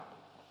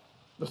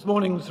This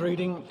morning's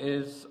reading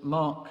is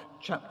Mark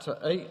chapter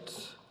 8,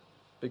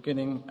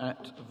 beginning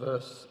at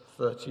verse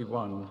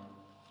 31,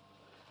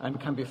 and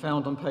can be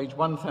found on page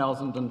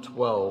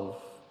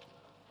 1012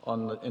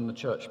 in the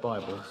church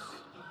Bibles.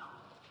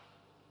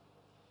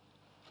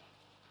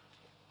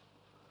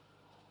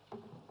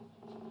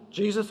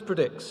 Jesus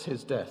predicts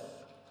his death.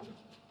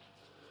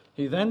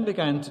 He then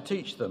began to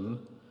teach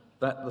them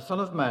that the Son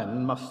of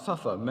Man must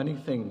suffer many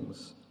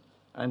things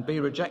and be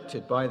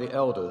rejected by the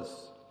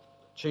elders,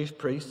 chief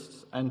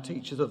priests and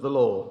teachers of the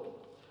law,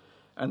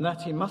 and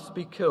that he must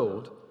be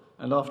killed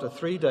and after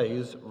 3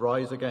 days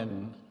rise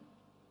again.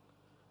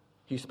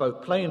 He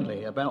spoke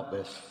plainly about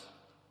this,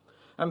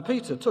 and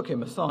Peter took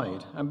him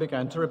aside and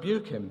began to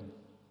rebuke him.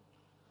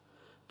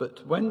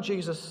 But when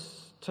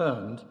Jesus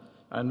turned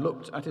and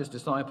looked at his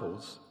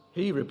disciples,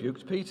 he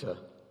rebuked Peter.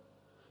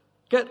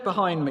 "Get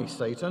behind me,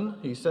 Satan,"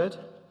 he said.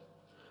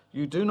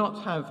 "You do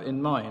not have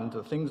in mind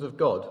the things of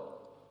God,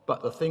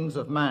 but the things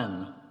of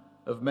man,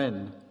 of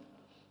men."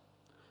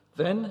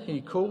 Then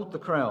he called the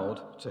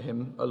crowd to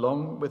him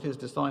along with his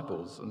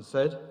disciples and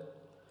said,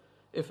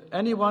 "If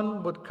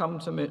anyone would come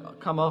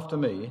after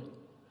me,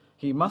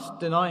 he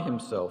must deny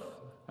himself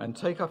and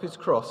take up his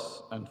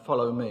cross and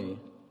follow me.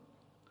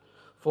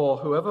 For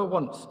whoever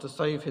wants to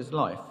save his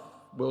life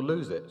will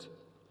lose it,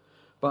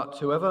 but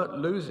whoever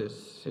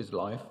loses his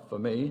life for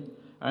me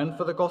and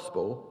for the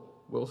gospel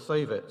will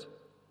save it.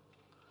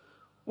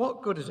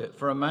 What good is it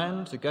for a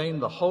man to gain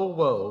the whole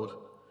world,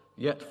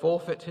 yet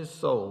forfeit his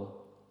soul?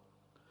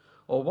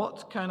 Or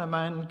what can a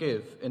man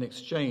give in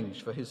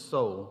exchange for his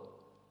soul?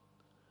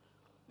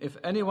 If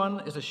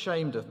anyone is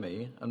ashamed of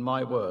me and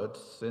my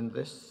words in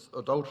this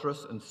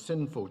adulterous and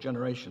sinful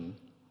generation,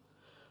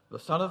 the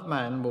Son of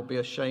Man will be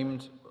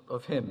ashamed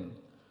of him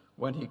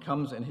when he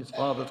comes in his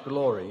Father's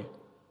glory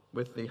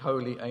with the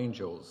holy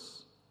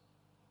angels."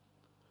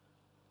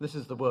 This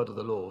is the word of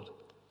the Lord.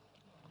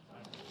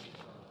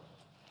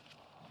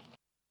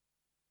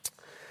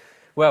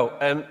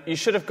 Well, you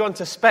should have gone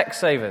to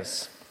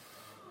Specsavers.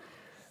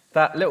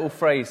 That little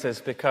phrase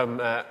has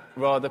become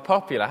rather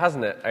popular,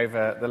 hasn't it,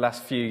 over the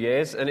last few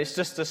years? And it's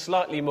just a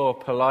slightly more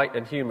polite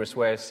and humorous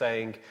way of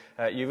saying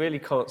you really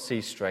can't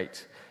see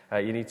straight.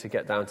 You need to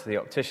get down to the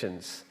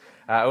opticians.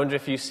 I wonder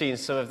if you've seen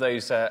some of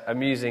those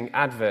amusing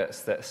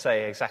adverts that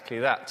say exactly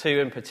that. Two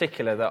in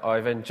particular that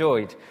I've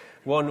enjoyed.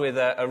 One with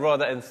a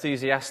rather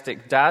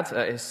enthusiastic dad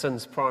at his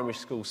son's primary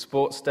school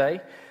sports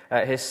day.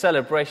 His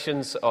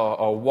celebrations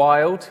are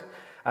wild,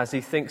 as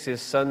he thinks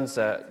his son's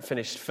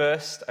finished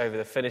first over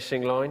the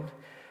finishing line.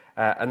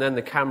 And then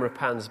the camera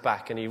pans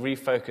back and he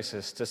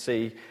refocuses to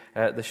see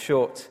the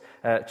short,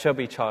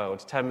 chubby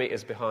child 10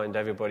 metres behind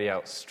everybody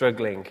else,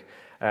 struggling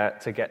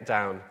to get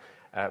down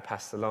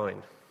past the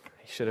line.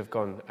 He should have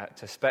gone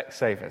to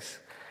Specsavers.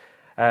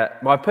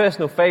 My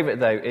personal favourite,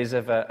 though, is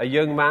of a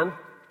young man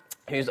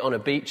who's on a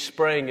beach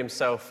spraying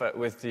himself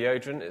with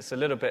deodorant. It's a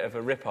little bit of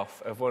a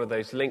rip-off of one of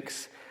those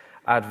Lynx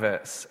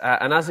adverts.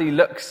 And as he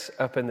looks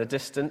up in the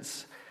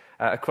distance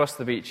across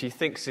the beach, he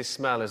thinks his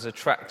smell has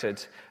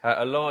attracted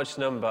a large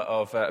number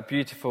of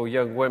beautiful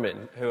young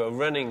women who are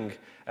running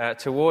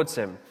towards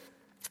him.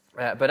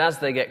 But as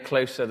they get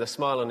closer, the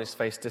smile on his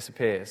face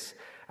disappears,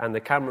 and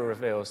the camera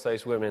reveals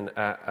those women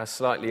are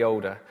slightly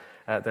older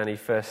than he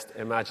first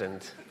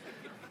imagined.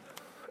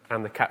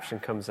 And the caption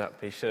comes up,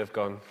 "He should have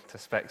gone to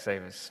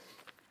Specsavers."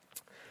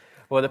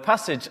 Well, the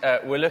passage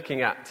we're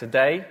looking at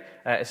today,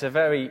 it's a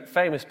very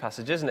famous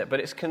passage, isn't it? But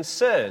it's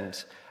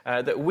concerned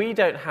that we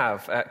don't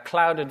have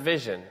clouded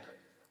vision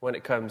when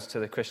it comes to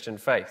the Christian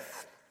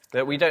faith,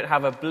 that we don't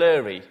have a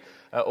blurry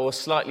or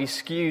slightly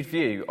skewed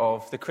view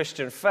of the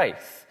Christian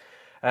faith,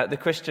 the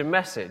Christian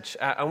message,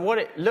 and what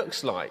it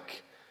looks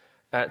like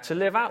to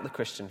live out the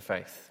Christian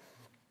faith.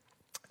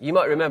 You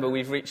might remember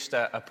we've reached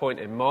a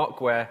point in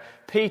Mark where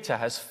Peter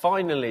has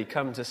finally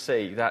come to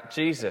see that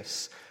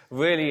Jesus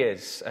really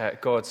is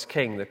God's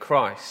King, the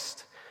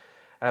Christ.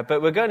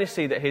 But we're going to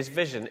see that his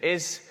vision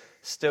is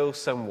still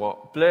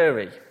somewhat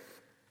blurry.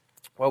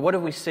 Well, what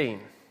have we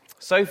seen?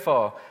 So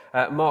far,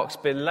 Mark's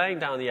been laying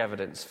down the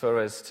evidence for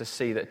us to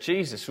see that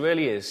Jesus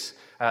really is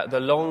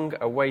the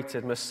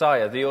long-awaited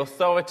Messiah, the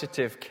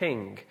authoritative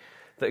King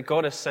that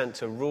God has sent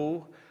to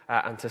rule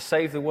and to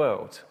save the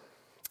world.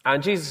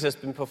 And Jesus has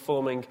been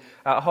performing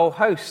a whole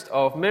host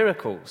of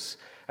miracles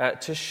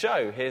to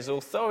show his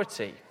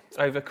authority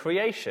over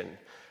creation,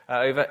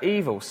 over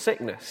evil,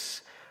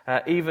 sickness,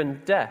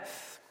 even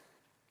death.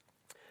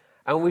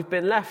 And we've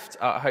been left,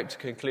 I hope to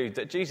conclude,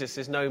 that Jesus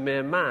is no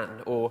mere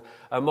man or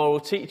a moral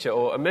teacher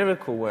or a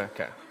miracle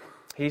worker.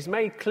 He's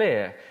made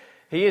clear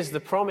he is the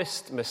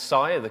promised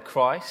Messiah, the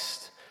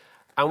Christ,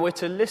 and we're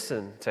to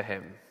listen to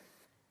him.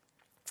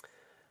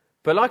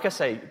 But like I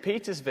say,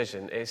 Peter's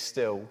vision is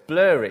still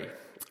blurry.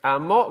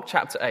 And Mark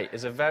chapter 8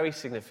 is a very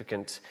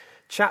significant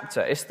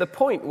chapter. It's the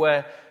point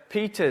where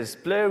Peter's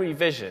blurry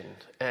vision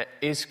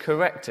is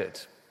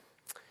corrected.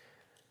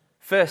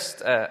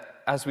 First,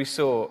 as we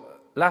saw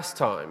last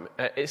time,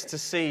 it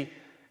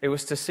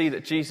was to see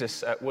that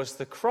Jesus was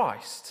the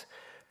Christ.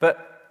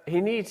 But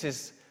he needs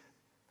his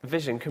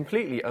vision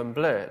completely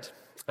unblurred.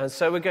 And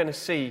so we're going to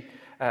see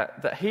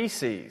that he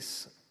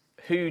sees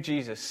who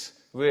Jesus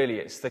really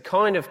is, the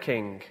kind of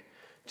king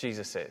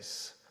Jesus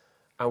is,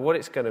 and what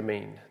it's going to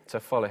mean to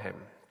follow him.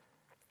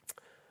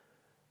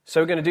 So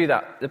we're going to do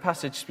that. The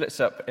passage splits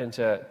up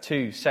into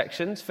two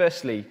sections.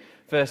 Firstly,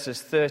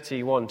 verses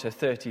 31 to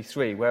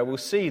 33, where we'll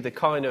see the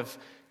kind of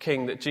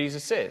king that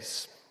Jesus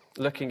is,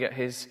 looking at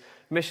his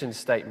mission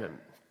statement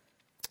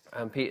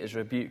and Peter's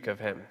rebuke of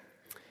him.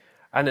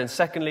 And then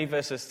secondly,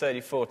 verses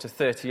 34 to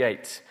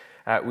 38,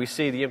 we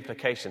see the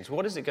implications.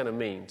 What is it going to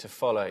mean to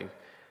follow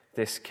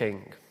this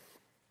king?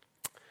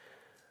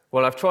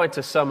 Well, I've tried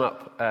to sum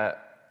up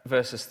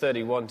verses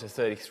 31 to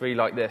 33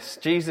 like this.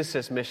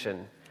 Jesus'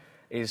 mission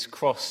is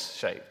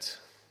cross-shaped.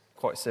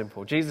 Quite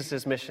simple.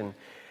 Jesus' mission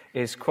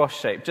is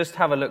cross-shaped. Just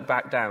have a look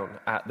back down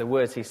at the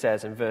words he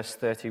says in verse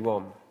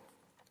 31.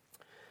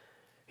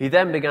 He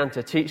then began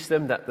to teach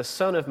them that the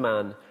Son of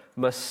Man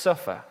must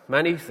suffer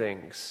many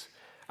things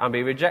and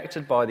be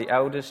rejected by the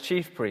elders,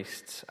 chief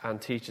priests,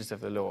 and teachers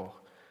of the law,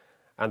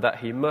 and that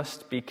he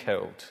must be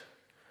killed,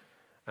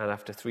 and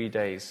after 3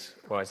 days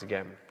rise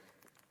again.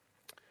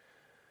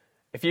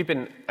 If you've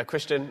been a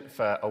Christian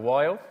for a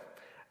while,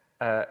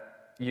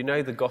 you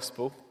know the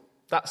gospel.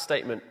 That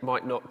statement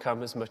might not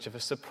come as much of a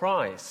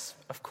surprise.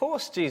 Of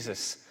course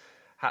Jesus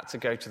had to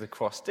go to the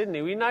cross, didn't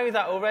he? We know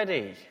that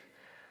already.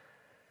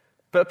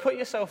 But put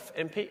yourself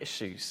in Peter's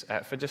shoes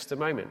for just a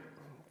moment.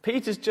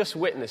 Peter's just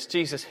witnessed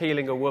Jesus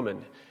healing a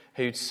woman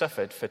who'd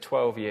suffered for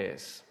 12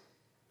 years.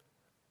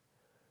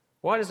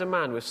 Why does a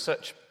man with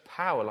such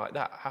power like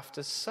that have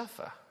to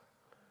suffer?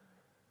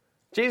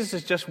 Jesus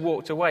has just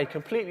walked away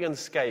completely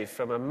unscathed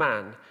from a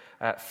man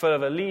full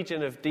of a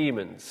legion of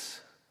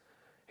demons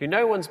who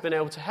no one's been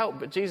able to help,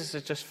 but Jesus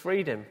has just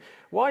freed him.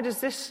 Why does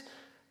this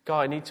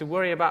guy need to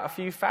worry about a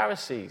few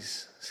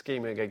Pharisees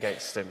scheming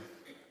against him?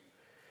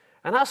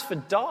 And as for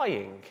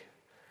dying,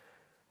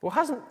 well,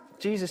 hasn't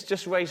Jesus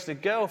just raised a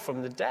girl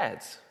from the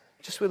dead,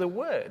 just with a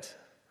word?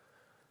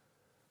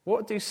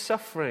 What do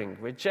suffering,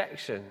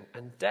 rejection,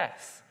 and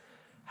death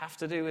have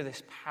to do with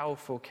this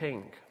powerful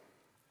king?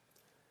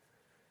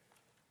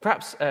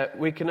 Perhaps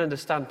we can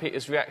understand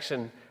Peter's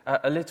reaction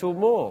a little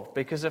more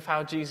because of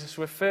how Jesus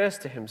refers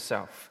to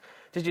himself.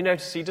 Did you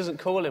notice he doesn't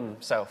call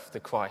himself the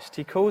Christ?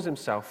 He calls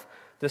himself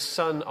the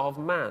Son of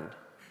Man.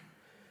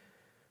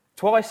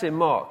 Twice in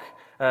Mark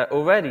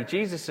already,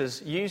 Jesus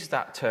has used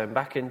that term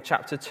back in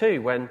chapter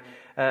 2 when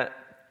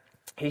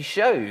he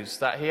shows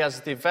that he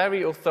has the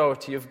very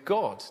authority of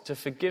God to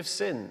forgive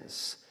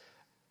sins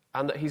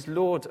and that he's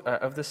Lord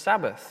of the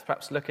Sabbath.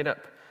 Perhaps look it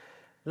up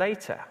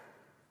later.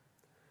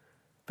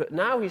 But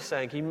now he's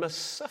saying he must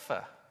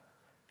suffer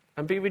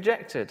and be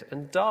rejected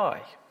and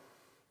die.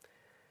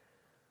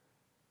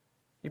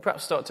 You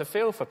perhaps start to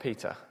feel for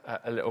Peter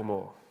a little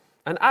more.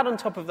 And add on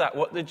top of that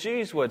what the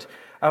Jews would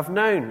have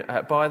known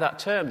by that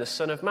term, the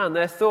Son of Man.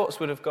 Their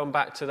thoughts would have gone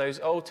back to those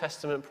Old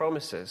Testament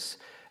promises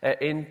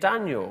in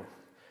Daniel,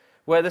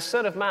 where the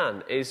Son of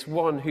Man is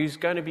one who's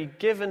going to be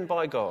given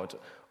by God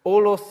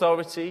all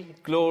authority,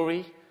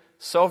 glory,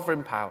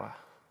 sovereign power.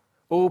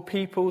 All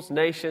peoples,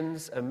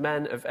 nations, and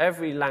men of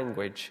every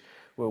language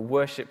will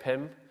worship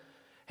him.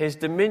 His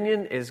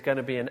dominion is going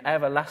to be an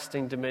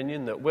everlasting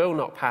dominion that will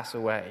not pass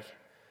away.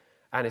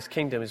 And his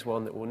kingdom is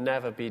one that will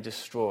never be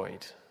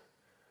destroyed.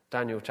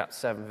 Daniel chapter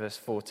 7, verse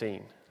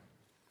 14.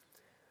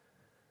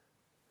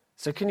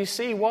 So can you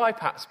see why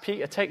perhaps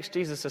Peter takes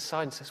Jesus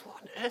aside and says,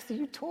 what on earth are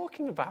you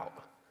talking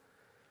about?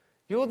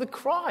 You're the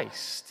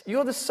Christ.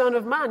 You're the Son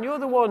of Man. You're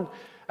the one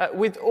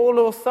with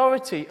all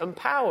authority and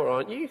power,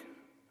 aren't you?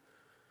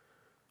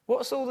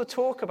 What's all the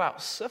talk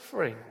about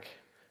suffering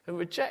and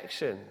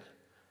rejection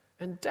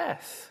and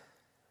death?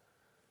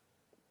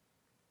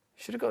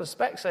 You should have gone to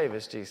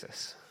Specsavers,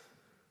 Jesus.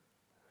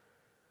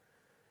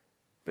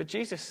 But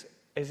Jesus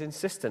is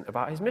insistent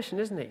about his mission,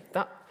 isn't he?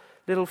 That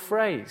little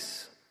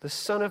phrase, the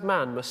Son of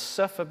Man must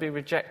suffer, be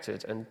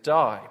rejected, and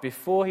die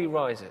before he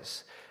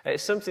rises.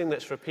 It's something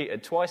that's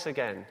repeated twice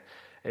again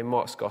in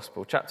Mark's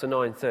Gospel, chapter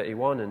 9,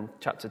 31, and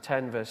chapter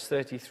 10, verse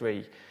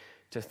 33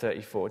 to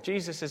 34.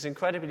 Jesus is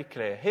incredibly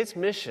clear. His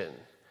mission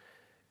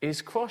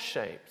is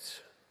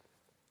cross-shaped.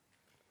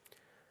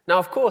 Now,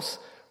 of course,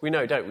 we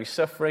know, don't we,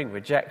 suffering,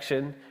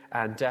 rejection,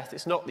 and death,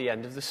 it's not the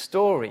end of the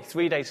story.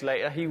 3 days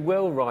later, he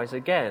will rise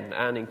again,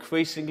 and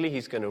increasingly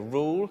he's going to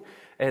rule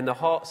in the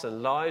hearts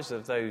and lives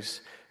of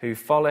those who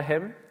follow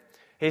him.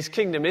 His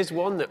kingdom is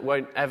one that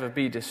won't ever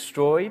be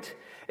destroyed.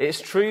 It's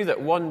true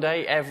that one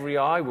day every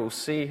eye will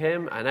see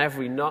him and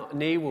every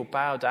knee will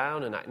bow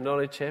down and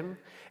acknowledge him.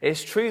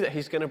 It's true that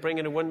he's going to bring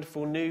in a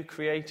wonderful new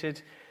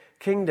created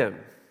kingdom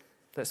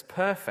that's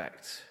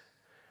perfect.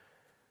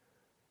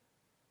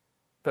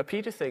 But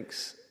Peter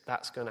thinks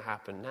that's going to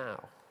happen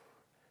now,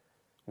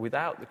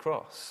 without the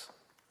cross.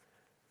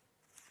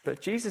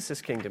 But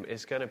Jesus' kingdom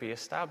is going to be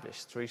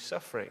established through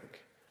suffering,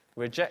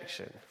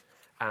 rejection,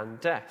 and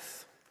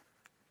death.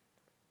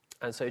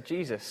 And so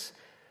Jesus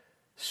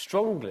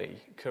strongly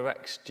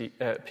corrects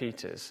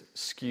Peter's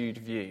skewed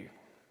view.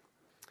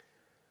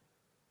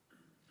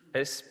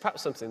 It's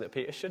perhaps something that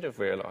Peter should have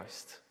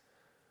realised.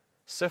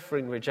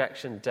 Suffering,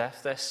 rejection,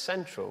 death, they're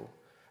central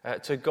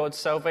to God's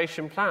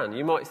salvation plan.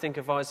 You might think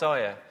of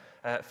Isaiah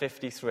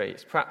 53.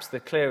 It's perhaps the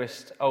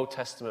clearest Old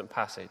Testament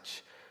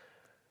passage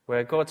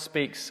where God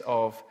speaks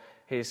of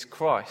his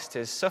Christ,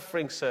 his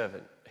suffering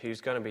servant,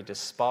 who's going to be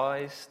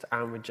despised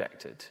and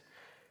rejected,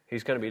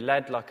 who's going to be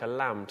led like a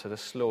lamb to the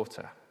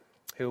slaughter,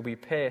 who will be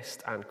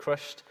pierced and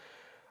crushed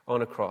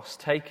on a cross,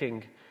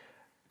 taking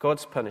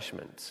God's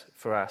punishment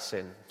for our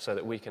sin so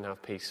that we can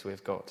have peace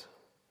with God.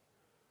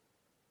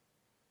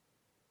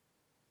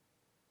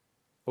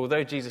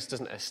 Although Jesus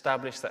doesn't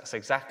establish that's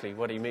exactly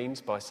what he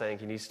means by saying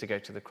he needs to go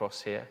to the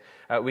cross here,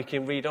 we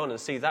can read on and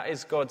see that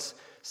is God's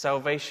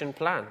salvation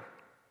plan.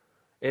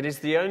 It is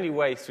the only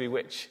way through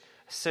which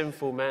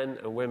sinful men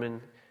and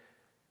women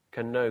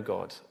can know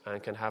God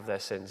and can have their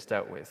sins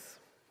dealt with.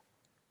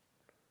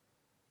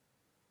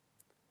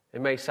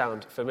 It may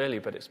sound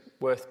familiar, but it's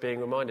worth being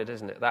reminded,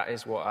 isn't it? That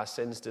is what our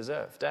sins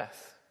deserve,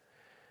 death.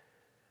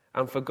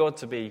 And for God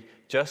to be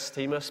just,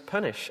 he must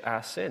punish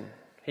our sin.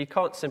 He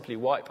can't simply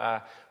wipe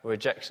our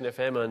rejection of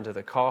him under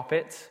the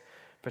carpet,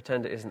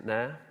 pretend it isn't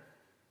there.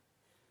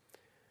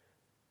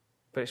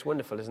 But it's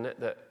wonderful, isn't it,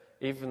 that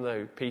even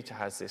though Peter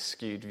has this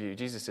skewed view,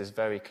 Jesus is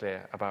very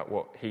clear about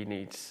what he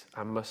needs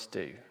and must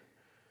do.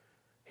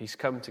 He's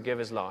come to give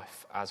his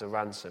life as a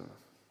ransom,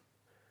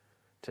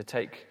 to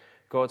take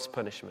God's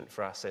punishment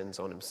for our sins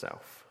on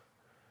himself.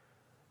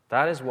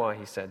 That is why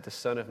he said the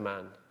Son of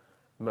Man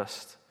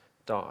must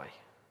die.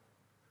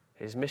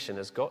 His mission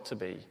has got to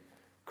be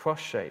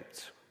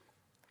cross-shaped.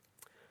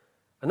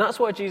 And that's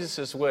why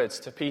Jesus' words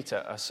to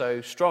Peter are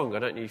so strong. I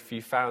don't know if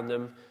you found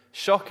them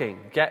shocking.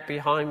 Get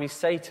behind me,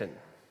 Satan.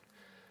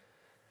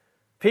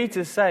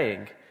 Peter's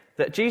saying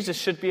that Jesus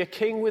should be a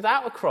king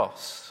without a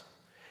cross.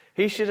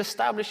 He should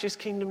establish his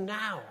kingdom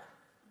now,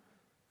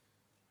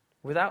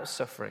 without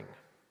suffering.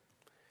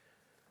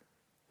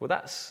 Well,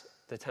 that's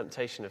the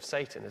temptation of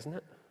Satan, isn't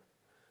it?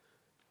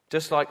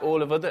 Just like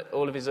all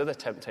of his other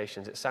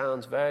temptations, it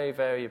sounds very,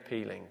 very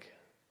appealing.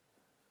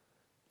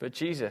 But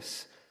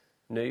Jesus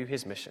knew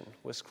his mission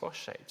was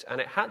cross-shaped,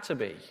 and it had to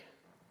be.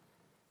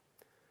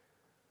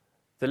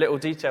 The little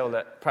detail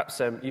that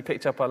perhaps you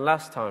picked up on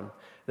last time,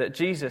 that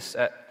Jesus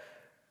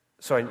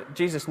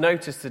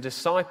noticed the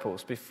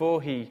disciples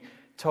before he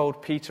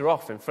told Peter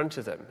off in front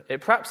of them.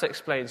 It perhaps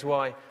explains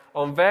why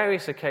on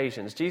various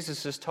occasions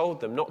Jesus has told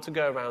them not to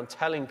go around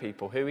telling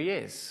people who he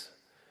is.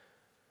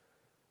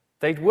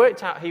 They'd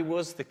worked out he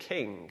was the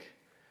king,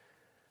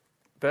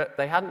 but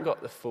they hadn't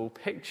got the full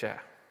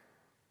picture.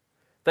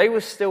 They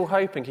were still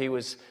hoping he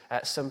was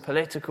some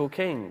political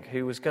king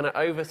who was going to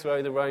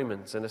overthrow the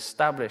Romans and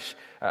establish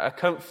a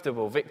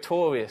comfortable,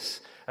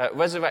 victorious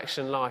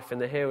resurrection life in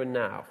the here and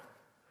now.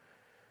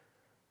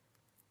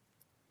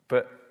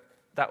 But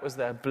that was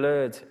their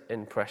blurred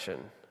impression.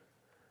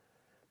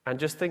 And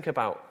just think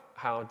about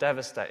how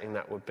devastating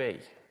that would be.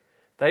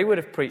 They would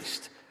have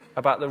preached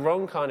about the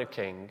wrong kind of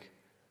king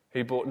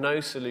who brought no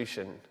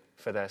solution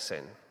for their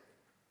sin.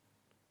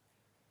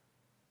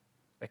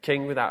 A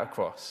king without a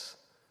cross.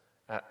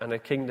 And a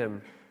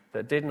kingdom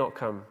that did not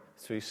come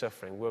through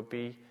suffering would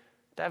be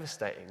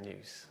devastating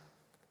news.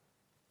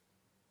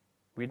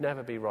 We'd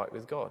never be right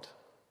with God.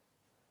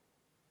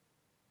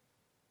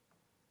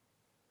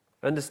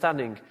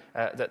 Understanding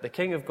that the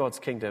king of God's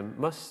kingdom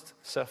must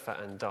suffer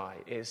and die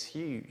is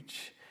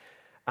huge.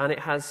 And it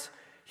has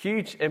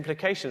huge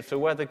implications for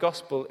whether the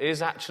gospel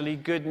is actually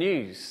good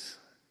news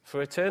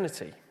for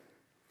eternity.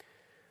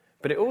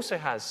 But it also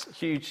has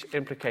huge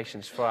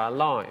implications for our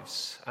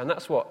lives. And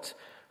that's what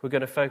we're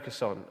going to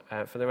focus on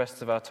for the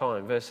rest of our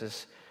time,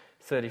 verses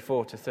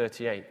 34 to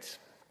 38.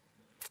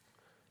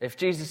 If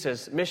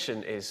Jesus'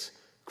 mission is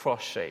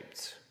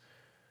cross-shaped,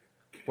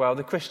 well,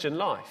 the Christian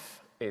life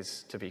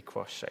is to be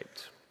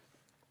cross-shaped.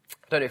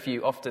 I don't know if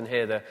you often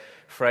hear the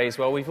phrase,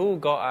 well, we've all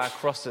got our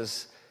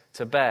crosses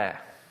to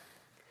bear.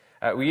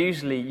 We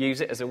usually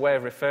use it as a way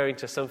of referring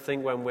to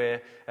something when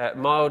we're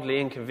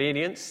mildly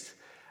inconvenienced,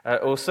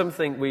 or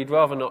something we'd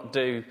rather not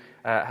do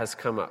has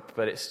come up,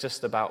 but it's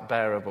just about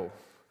bearable.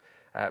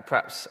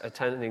 Perhaps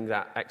attending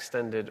that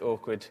extended,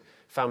 awkward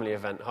family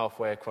event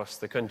halfway across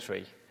the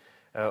country,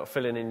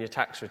 filling in your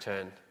tax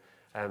return,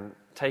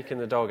 taking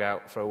the dog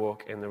out for a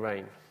walk in the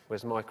rain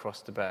was my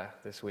cross to bear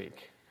this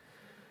week.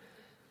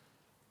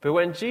 But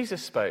when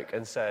Jesus spoke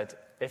and said,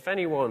 if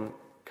anyone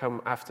come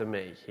after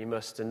me, he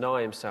must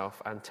deny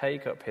himself and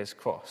take up his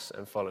cross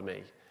and follow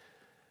me,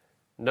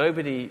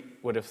 nobody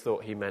would have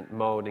thought he meant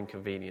mild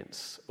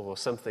inconvenience or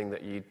something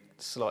that you'd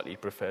slightly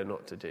prefer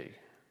not to do.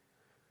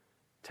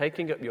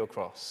 Taking up your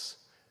cross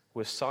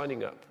was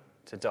signing up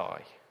to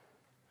die.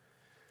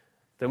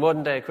 The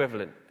modern day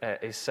equivalent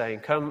is saying,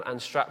 come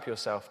and strap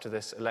yourself to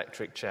this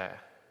electric chair.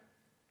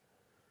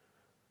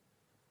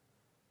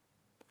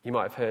 You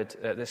might have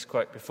heard this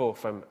quote before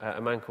from a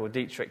man called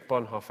Dietrich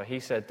Bonhoeffer. He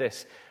said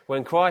this,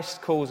 when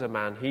Christ calls a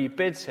man, he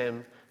bids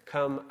him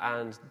come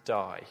and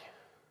die.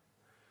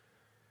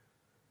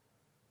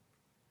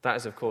 That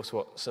is, of course,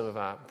 what some of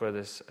our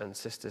brothers and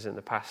sisters in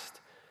the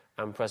past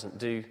and present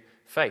do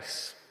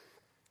face.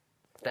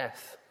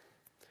 death.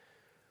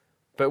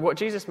 But what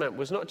Jesus meant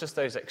was not just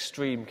those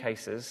extreme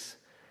cases.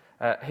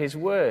 His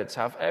words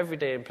have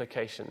everyday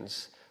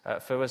implications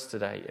for us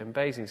today in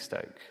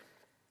Basingstoke.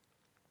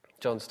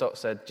 John Stott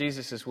said,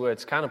 Jesus'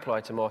 words can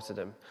apply to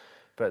martyrdom,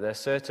 but they're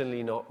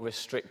certainly not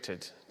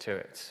restricted to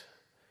it.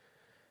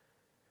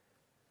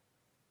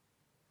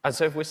 And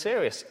so if we're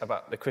serious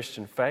about the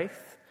Christian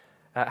faith,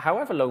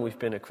 however long we've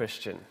been a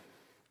Christian,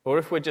 or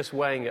if we're just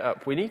weighing it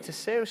up, we need to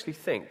seriously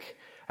think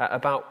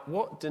about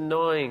what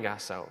denying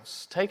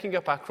ourselves, taking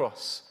up our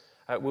cross,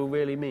 will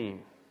really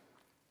mean.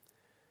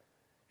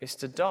 It's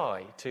to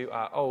die to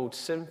our old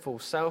sinful,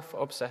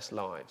 self-obsessed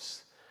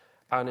lives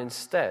and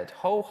instead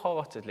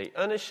wholeheartedly,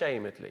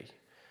 unashamedly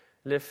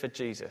live for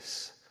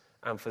Jesus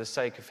and for the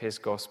sake of his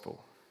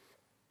gospel.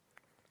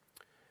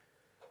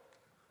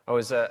 I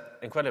was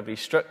incredibly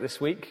struck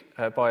this week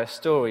by a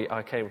story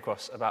I came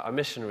across about a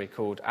missionary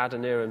called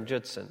Adoniram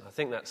Judson. I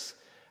think that's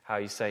how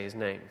you say his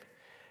name.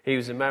 He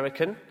was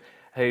American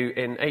who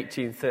in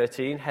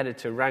 1813 headed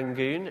to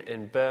Rangoon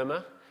in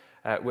Burma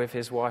with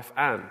his wife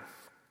Anne.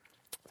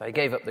 They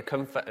gave up the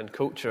comfort and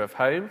culture of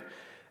home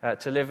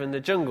to live in the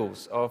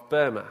jungles of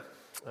Burma,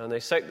 and they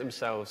soaked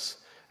themselves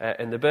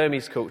in the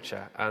Burmese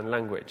culture and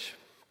language.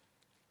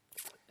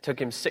 It took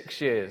him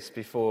 6 years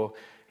before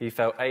he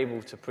felt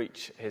able to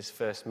preach his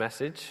first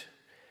message.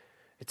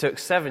 It took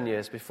 7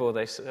 years before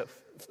they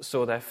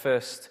saw their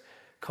first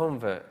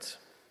convert.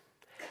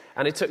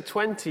 And it took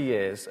 20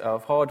 years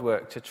of hard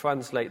work to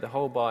translate the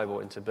whole Bible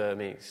into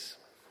Burmese.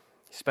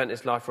 He spent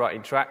his life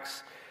writing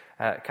tracts,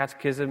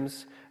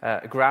 catechisms,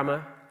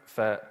 grammar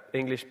for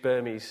English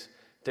Burmese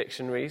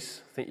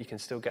dictionaries. I think you can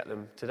still get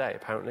them today,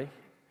 apparently.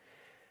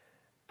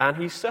 And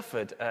he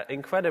suffered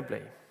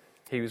incredibly.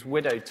 He was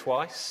widowed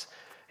twice.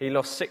 He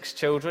lost 6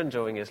 children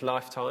during his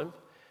lifetime.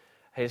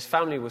 His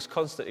family was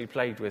constantly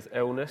plagued with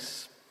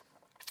illness.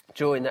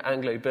 During the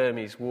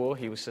Anglo-Burmese War,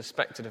 he was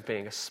suspected of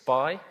being a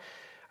spy,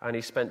 and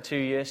he spent 2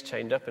 years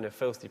chained up in a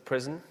filthy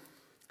prison.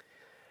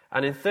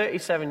 And in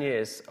 37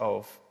 years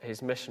of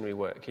his missionary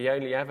work, he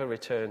only ever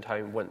returned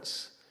home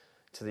once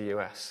to the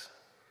US.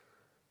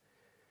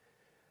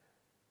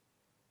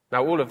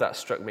 Now, all of that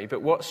struck me,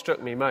 but what struck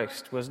me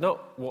most was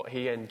not what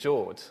he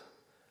endured,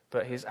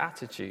 but his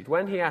attitude.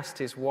 When he asked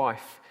his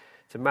wife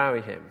to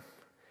marry him,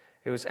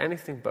 it was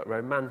anything but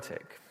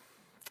romantic.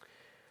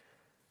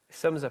 It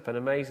sums up an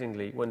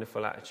amazingly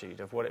wonderful attitude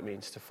of what it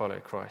means to follow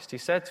Christ. He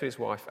said to his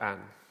wife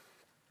Anne,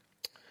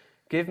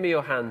 "Give me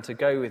your hand to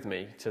go with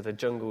me to the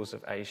jungles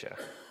of Asia,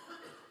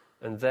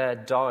 and there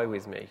die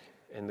with me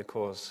in the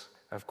cause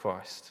of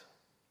Christ."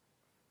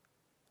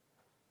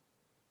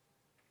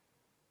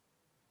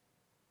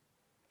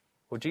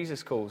 Well,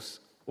 Jesus calls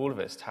all of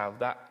us to have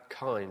that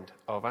kind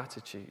of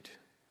attitude.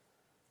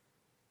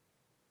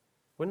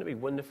 Wouldn't it be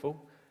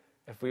wonderful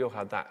if we all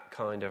had that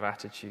kind of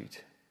attitude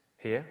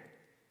here?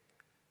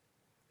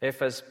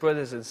 If as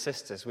brothers and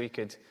sisters we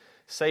could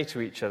say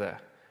to each other,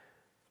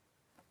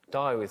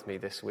 "Die with me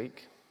this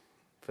week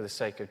for the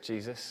sake of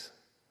Jesus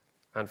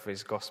and for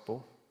his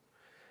gospel.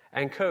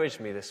 Encourage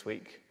me this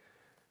week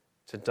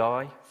to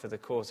die for the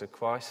cause of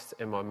Christ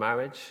in my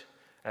marriage,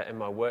 in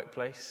my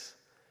workplace,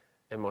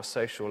 in my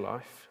social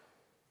life."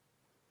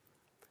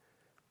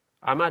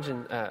 I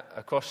imagine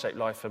a cross-shaped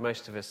life for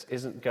most of us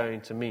isn't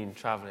going to mean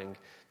travelling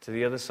to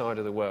the other side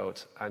of the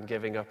world and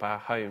giving up our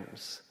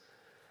homes.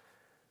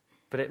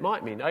 But it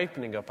might mean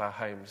opening up our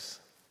homes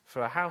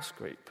for a house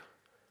group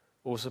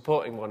or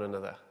supporting one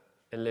another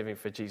in living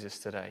for Jesus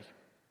today,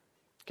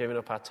 giving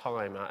up our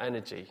time, our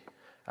energy,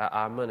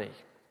 our money.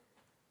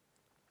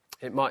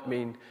 It might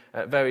mean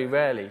very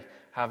rarely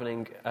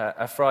having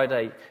a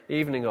Friday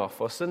evening off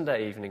or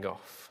Sunday evening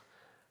off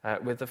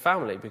with the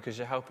family because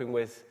you're helping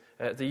with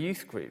the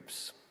youth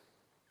groups.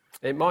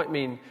 It might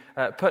mean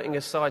putting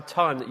aside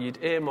time that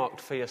you'd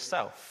earmarked for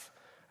yourself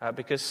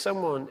because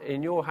someone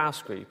in your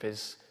house group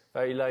is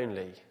very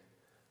lonely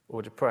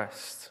or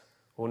depressed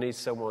or needs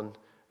someone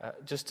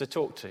just to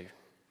talk to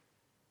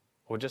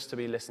or just to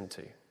be listened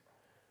to.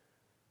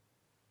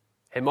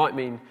 It might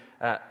mean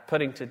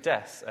putting to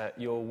death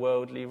your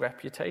worldly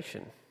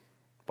reputation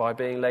by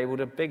being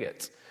labelled a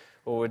bigot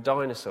or a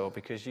dinosaur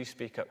because you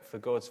speak up for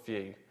God's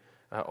view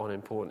on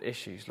important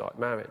issues like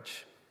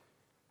marriage.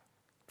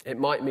 It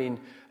might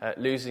mean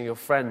losing your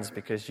friends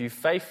because you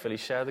faithfully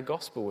share the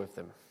gospel with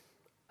them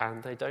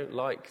and they don't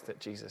like that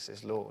Jesus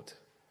is Lord.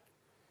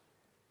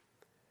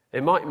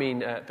 It might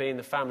mean being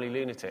the family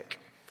lunatic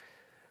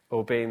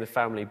or being the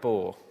family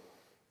bore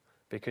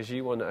because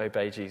you want to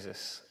obey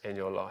Jesus in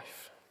your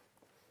life.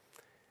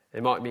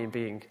 It might mean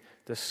being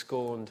the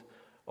scorned,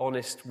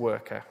 honest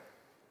worker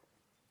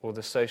or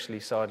the socially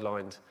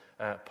sidelined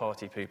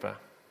party pooper.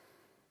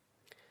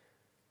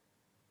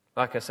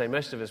 Like I say,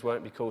 most of us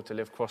won't be called to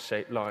live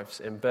cross-shaped lives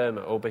in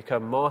Burma or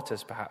become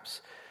martyrs,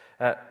 perhaps.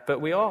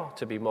 But we are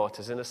to be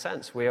martyrs in a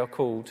sense. We are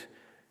called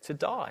to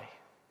die,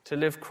 to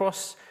live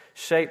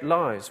cross-shaped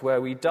lives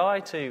where we die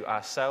to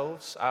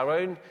ourselves, our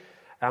own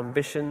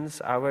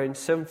ambitions, our own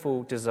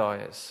sinful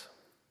desires.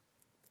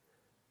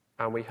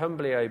 And we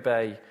humbly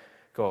obey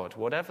God,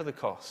 whatever the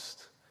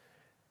cost,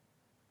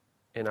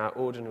 in our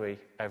ordinary,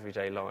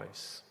 everyday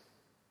lives.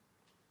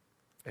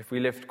 If we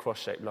lived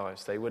cross-shaped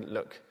lives, they wouldn't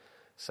look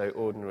so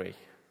ordinary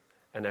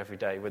and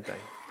everyday, would they?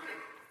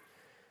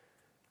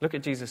 Look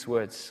at Jesus'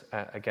 words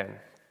again.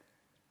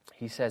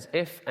 He says,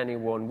 if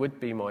anyone would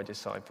be my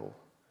disciple,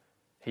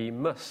 he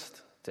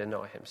must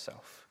deny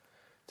himself,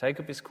 take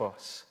up his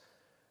cross,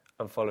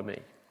 and follow me.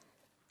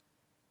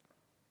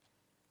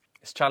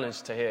 It's a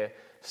challenge to hear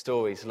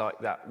stories like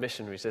that,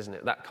 missionaries, isn't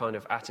it? That kind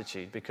of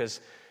attitude,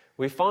 because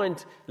we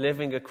find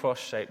living a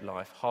cross-shaped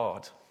life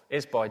hard.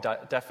 It's by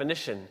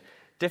definition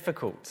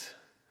difficult.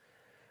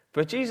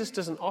 But Jesus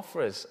doesn't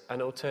offer us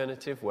an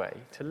alternative way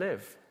to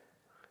live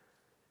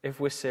if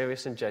we're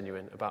serious and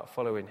genuine about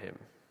following him.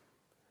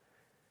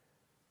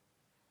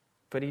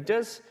 But he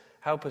does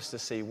help us to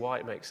see why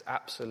it makes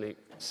absolute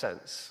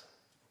sense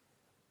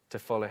to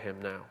follow him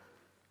now.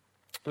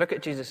 Look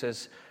at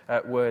Jesus'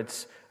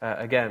 words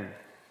again.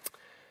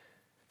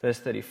 Verse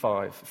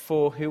 35.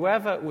 For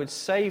whoever would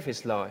save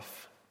his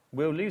life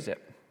will lose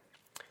it.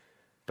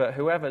 But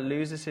whoever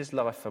loses his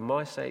life for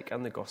my sake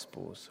and the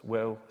gospel's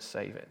will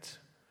save it.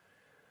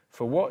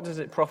 For what does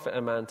it profit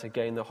a man to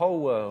gain the whole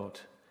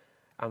world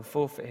and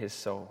forfeit his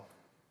soul?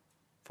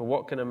 For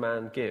what can a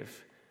man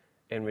give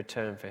in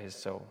return for his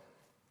soul?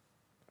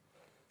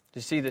 Do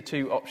you see the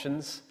two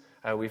options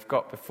we've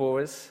got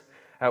before us?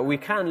 We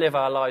can live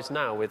our lives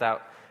now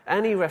without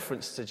any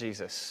reference to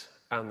Jesus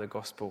and the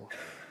gospel.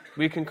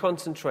 We can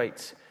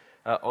concentrate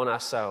on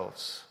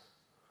ourselves,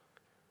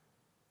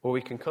 or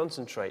we can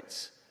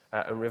concentrate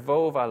and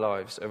revolve our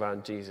lives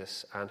around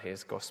Jesus and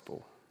his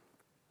gospel.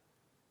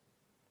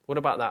 What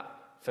about that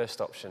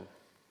first option?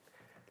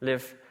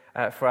 Live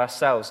for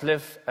ourselves,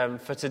 live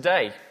for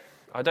today.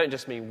 I don't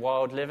just mean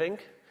wild living.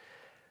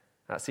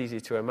 That's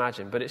easy to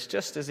imagine, but it's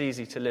just as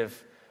easy to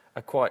live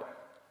a quite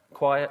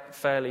quiet,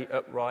 fairly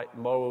upright,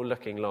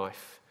 moral-looking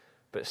life,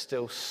 but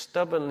still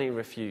stubbornly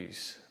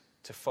refuse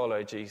to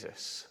follow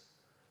Jesus,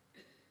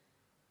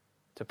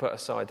 to put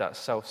aside that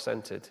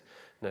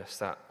self-centeredness,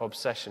 that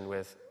obsession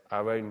with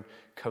our own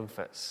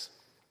comforts.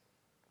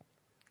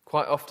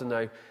 Quite often,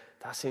 though,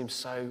 that seems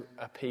so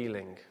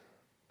appealing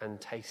and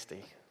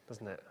tasty,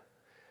 doesn't it?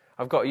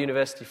 I've got a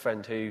university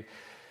friend who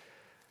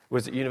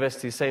was at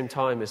university the same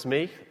time as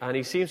me, and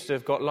he seems to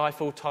have got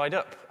life all tied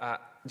up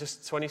at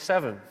just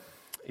 27.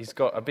 He's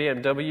got a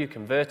BMW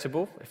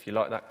convertible, if you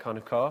like that kind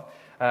of car.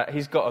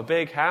 He's got a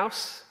big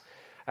house.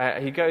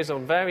 He goes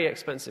on very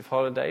expensive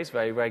holidays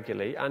very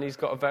regularly, and he's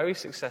got a very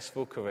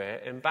successful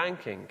career in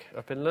banking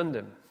up in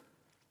London.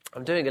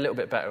 I'm doing a little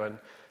bit better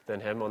than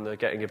him on the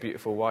getting a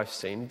beautiful wife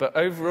scene, but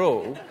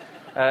overall,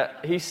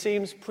 he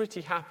seems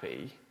pretty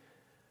happy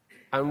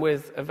and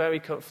with a very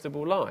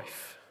comfortable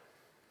life.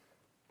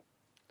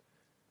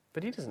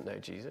 But he doesn't know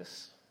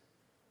Jesus.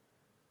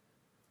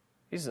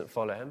 He doesn't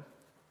follow him.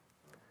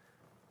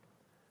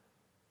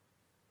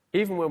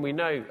 Even when we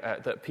know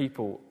that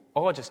people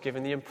are just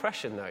given the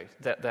impression, though,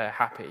 that they're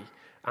happy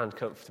and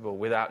comfortable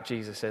without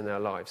Jesus in their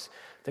lives,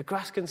 the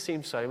grass can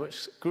seem so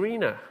much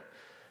greener,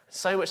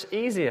 so much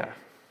easier.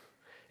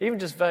 Even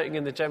just voting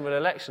in the general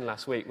election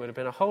last week would have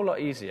been a whole lot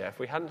easier if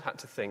we hadn't had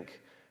to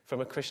think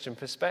from a Christian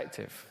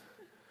perspective.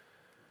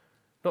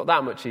 Not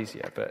that much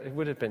easier, but it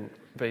would have been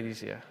a bit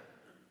easier.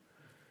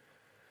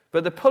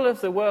 But the pull of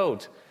the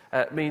world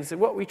means that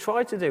what we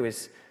try to do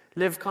is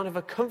live kind of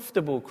a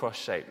comfortable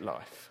cross-shaped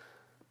life.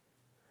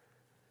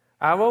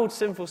 Our old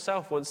sinful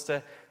self wants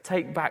to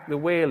take back the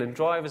wheel and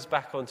drive us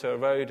back onto a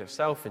road of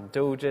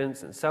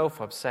self-indulgence and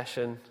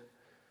self-obsession.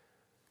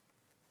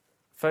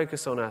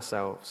 Focus on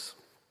ourselves.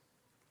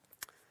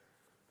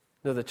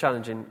 Another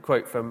challenging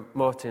quote from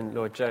Martin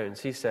Lloyd-Jones.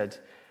 He said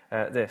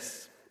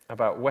this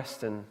about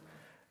Western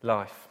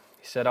life.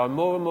 He said, I'm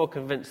more and more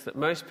convinced that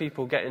most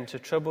people get into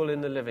trouble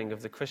in the living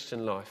of the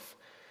Christian life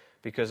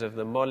because of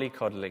the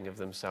mollycoddling of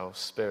themselves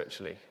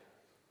spiritually.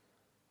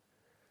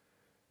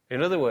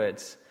 In other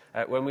words,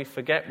 when we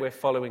forget we're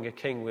following a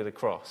king with a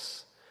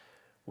cross,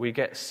 we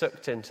get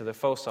sucked into the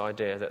false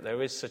idea that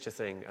there is such a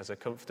thing as a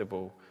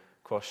comfortable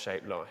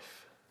cross-shaped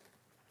life.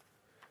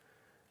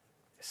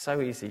 It's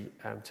so easy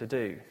to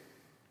do.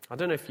 I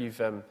don't know if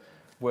you've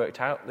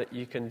worked out that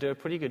you can do a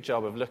pretty good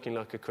job of looking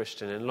like a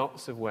Christian in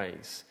lots of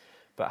ways,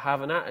 but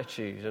have an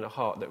attitude and a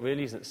heart that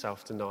really isn't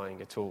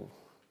self-denying at all.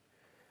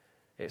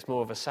 It's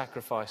more of a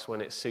sacrifice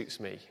when it suits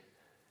me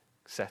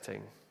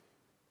setting.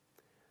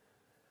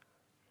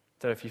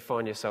 Don't know if you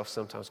find yourself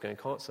sometimes going,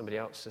 can't somebody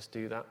else just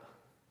do that?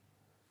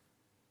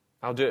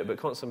 I'll do it, but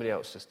can't somebody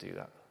else just do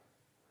that?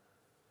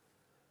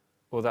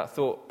 Or that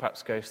thought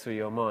perhaps goes through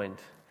your mind,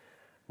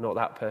 not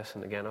that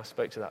person again. I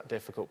spoke to that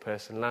difficult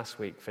person last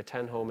week for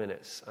 10 whole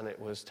minutes, and it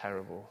was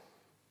terrible.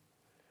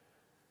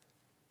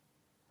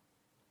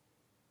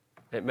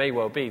 It may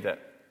well be that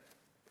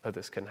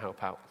others can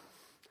help out.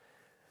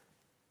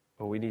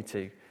 Or we need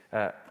to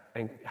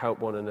help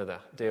one another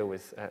deal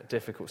with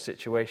difficult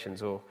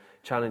situations or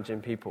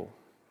challenging people.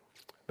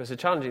 But it's a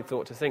challenging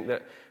thought to think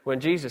that when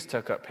Jesus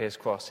took up his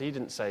cross, he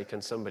didn't say,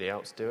 can somebody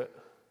else do it?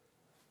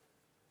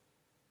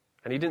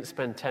 And he didn't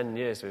spend 10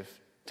 minutes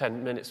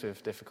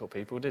with difficult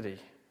people, did he?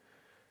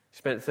 He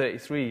spent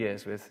 33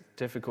 years with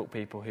difficult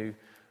people who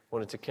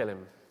wanted to kill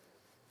him.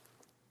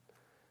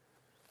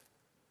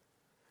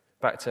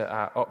 Back to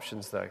our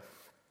options, though.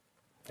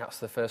 That's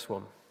the first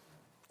one.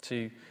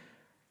 To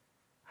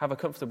have a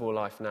comfortable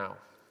life now,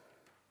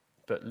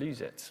 but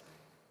lose it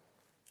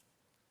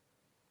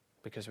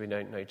because we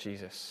don't know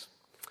Jesus.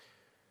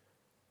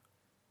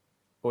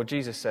 Or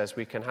Jesus says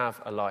we can have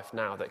a life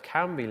now that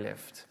can be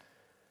lived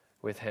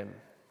with him,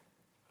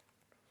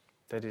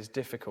 that is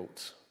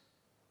difficult.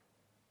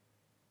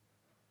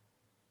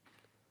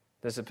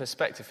 There's a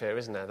perspective here,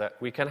 isn't there,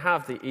 that we can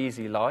have the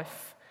easy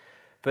life,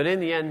 but in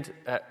the end,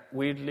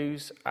 we'd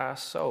lose our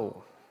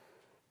soul.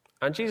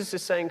 And Jesus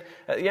is saying,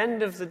 at the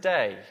end of the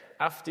day,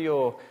 after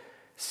your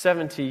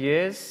 70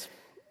 years,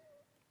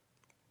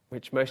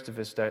 which most of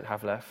us don't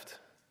have left,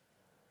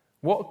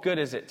 what good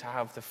is it to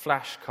have the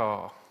flash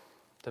car,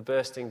 the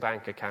bursting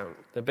bank account,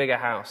 the bigger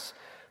house,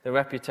 the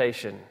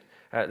reputation,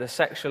 the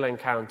sexual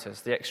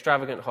encounters, the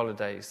extravagant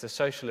holidays, the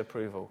social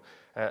approval,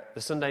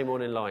 the Sunday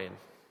morning lion?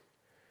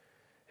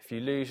 If you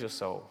lose your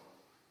soul,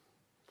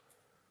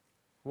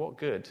 what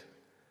good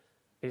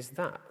is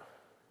that?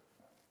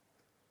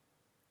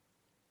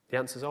 The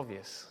answer's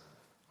obvious.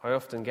 I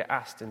often get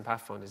asked in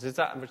Pathfinders, is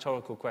that a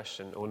rhetorical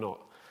question or not?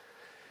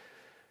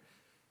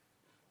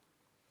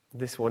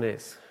 This one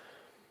is.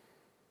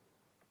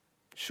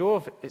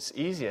 Sure, it's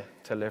easier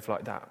to live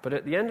like that, but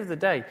at the end of the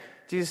day,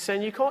 Jesus is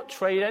saying you can't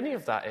trade any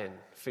of that in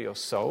for your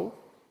soul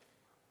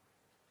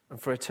and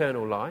for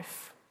eternal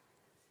life.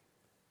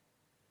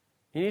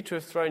 You need to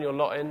have thrown your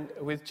lot in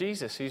with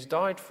Jesus, who's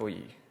died for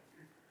you.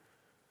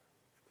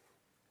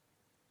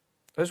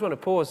 I just want to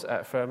pause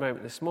for a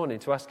moment this morning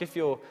to ask, if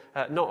you're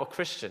not a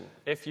Christian,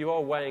 if you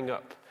are weighing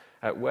up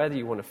whether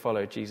you want to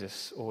follow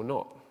Jesus or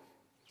not,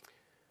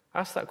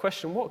 ask that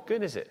question: what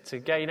good is it to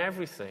gain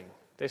everything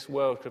this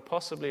world could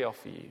possibly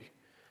offer you,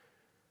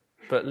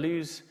 but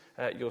lose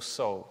your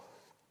soul?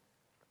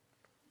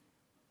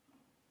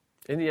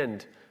 In the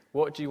end,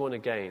 what do you want to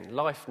gain?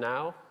 Life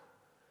now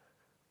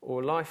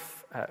or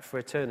life for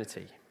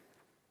eternity?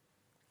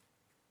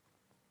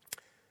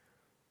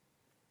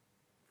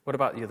 What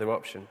about the other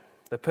option?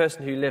 The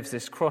person who lives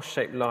this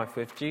cross-shaped life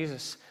with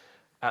Jesus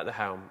at the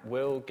helm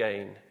will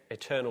gain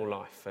eternal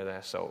life for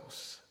their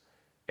souls.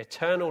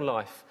 Eternal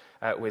life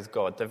with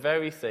God, the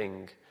very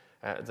thing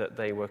that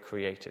they were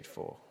created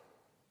for.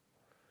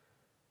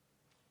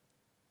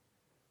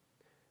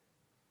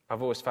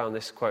 I've always found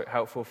this quote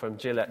helpful from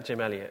Jim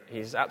Elliot.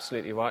 He's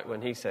absolutely right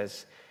when he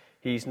says,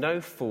 "He's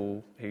no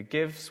fool who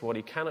gives what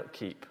he cannot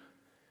keep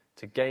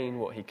to gain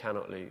what he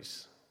cannot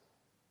lose."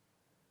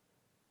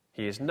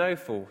 He is no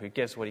fool who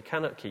gives what he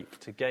cannot keep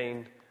to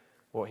gain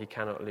what he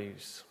cannot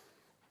lose.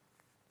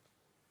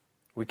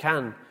 We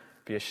can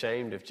be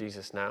ashamed of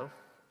Jesus now.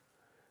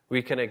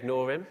 We can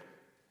ignore him.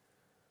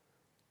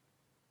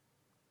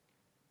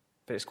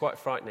 But it's quite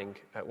frightening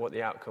at what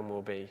the outcome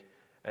will be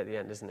at the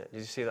end, isn't it? Did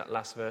you see that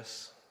last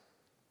verse?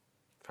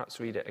 Perhaps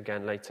read it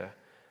again later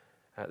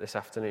this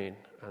afternoon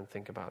and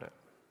think about it.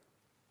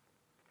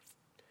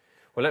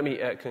 Well, let me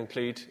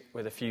conclude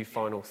with a few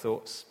final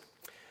thoughts.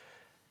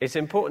 It's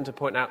important to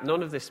point out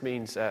none of this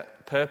means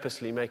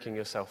purposely making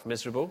yourself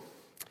miserable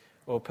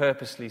or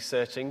purposely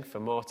searching for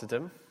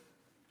martyrdom,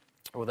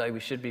 although we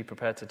should be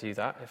prepared to do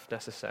that if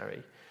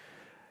necessary.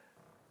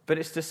 But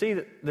it's to see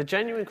that the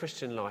genuine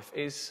Christian life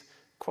is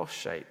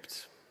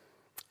cross-shaped.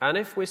 And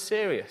if we're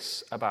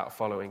serious about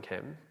following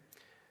him,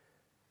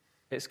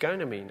 it's going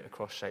to mean a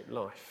cross-shaped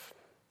life.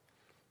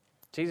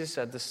 Jesus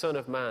said the Son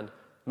of Man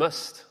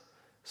must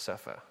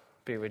suffer,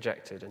 be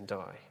rejected and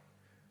die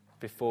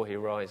before he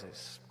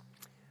rises.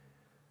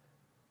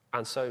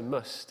 And so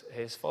must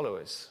his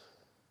followers.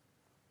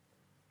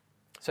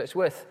 So it's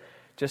worth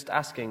just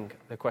asking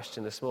the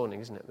question this morning,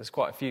 isn't it? There's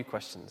quite a few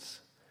questions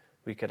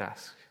we could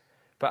ask.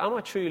 But am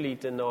I truly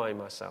denying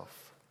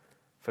myself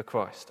for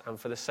Christ and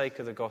for the sake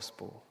of the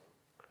gospel?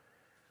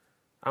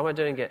 Am I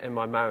doing it in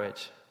my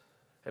marriage,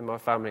 in my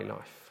family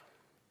life?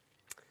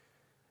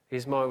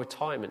 Is my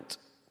retirement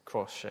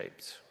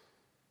cross-shaped?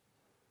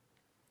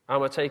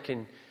 Am I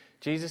taking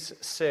Jesus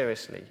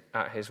seriously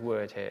at his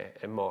word here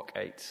in Mark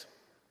 8?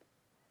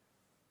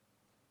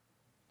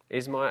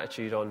 Is my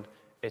attitude on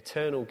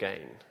eternal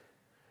gain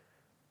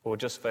or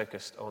just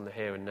focused on the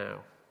here and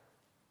now?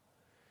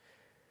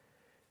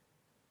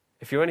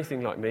 If you're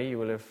anything like me, you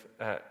will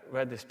have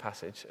read this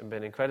passage and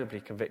been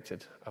incredibly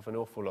convicted of an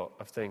awful lot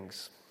of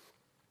things.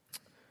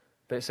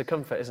 But it's a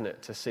comfort, isn't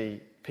it, to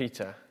see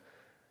Peter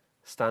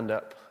stand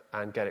up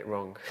and get it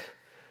wrong,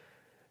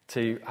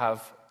 to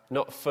have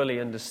not fully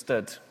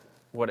understood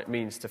what it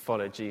means to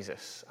follow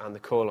Jesus and the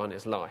call on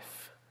his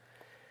life.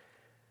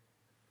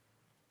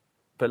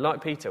 But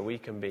like Peter, we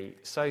can be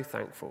so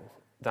thankful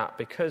that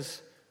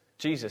because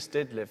Jesus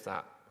did live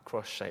that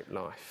cross-shaped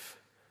life,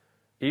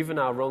 even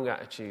our wrong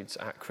attitudes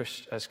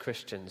as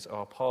Christians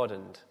are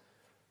pardoned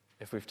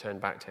if we've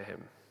turned back to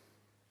him.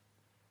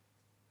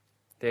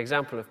 The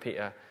example of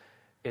Peter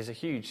is a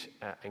huge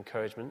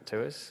encouragement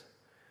to us.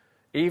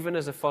 Even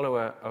as a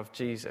follower of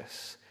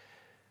Jesus,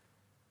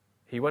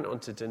 he went on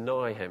to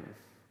deny him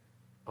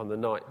on the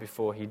night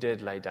before he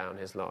did lay down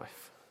his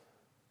life.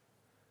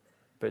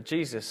 But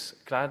Jesus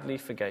gladly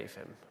forgave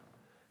him,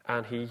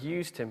 and he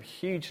used him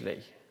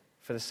hugely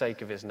for the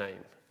sake of his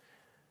name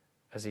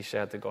as he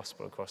shared the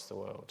gospel across the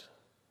world.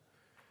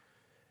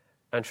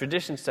 And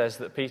tradition says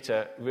that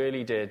Peter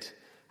really did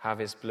have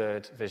his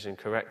blurred vision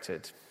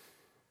corrected.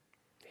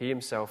 He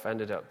himself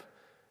ended up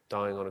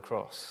dying on a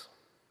cross.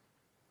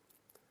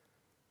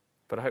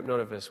 But I hope none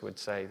of us would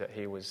say that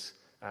he was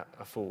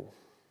a fool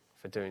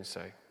for doing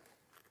so.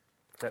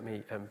 Let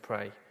me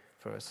pray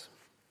for us.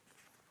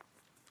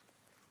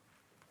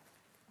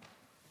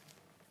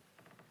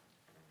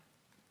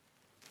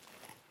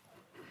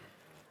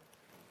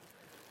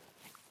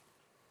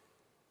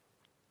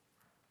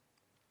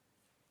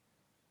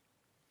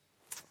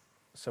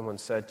 Someone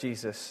said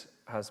Jesus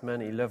has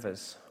many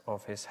lovers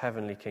of his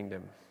heavenly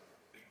kingdom,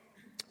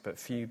 but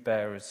few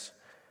bearers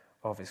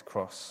of his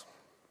cross.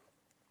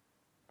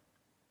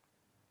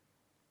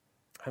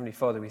 Heavenly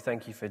Father, we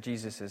thank you for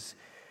Jesus'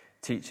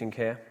 teaching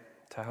here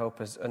to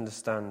help us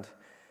understand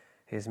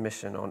his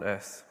mission on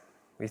earth.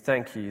 We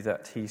thank you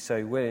that he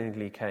so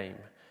willingly came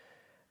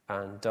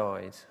and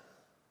died,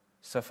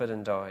 suffered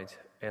and died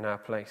in our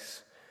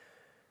place,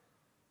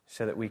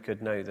 so that we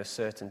could know the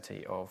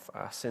certainty of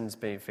our sins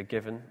being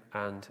forgiven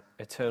and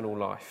eternal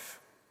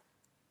life.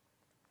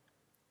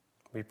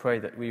 We pray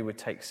that we would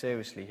take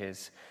seriously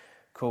his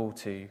call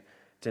to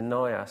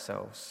deny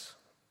ourselves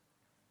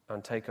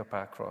and take up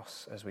our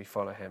cross as we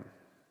follow him.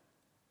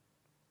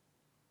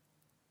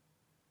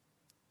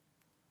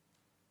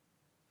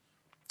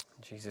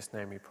 In Jesus'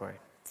 name we pray.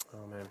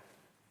 Amen.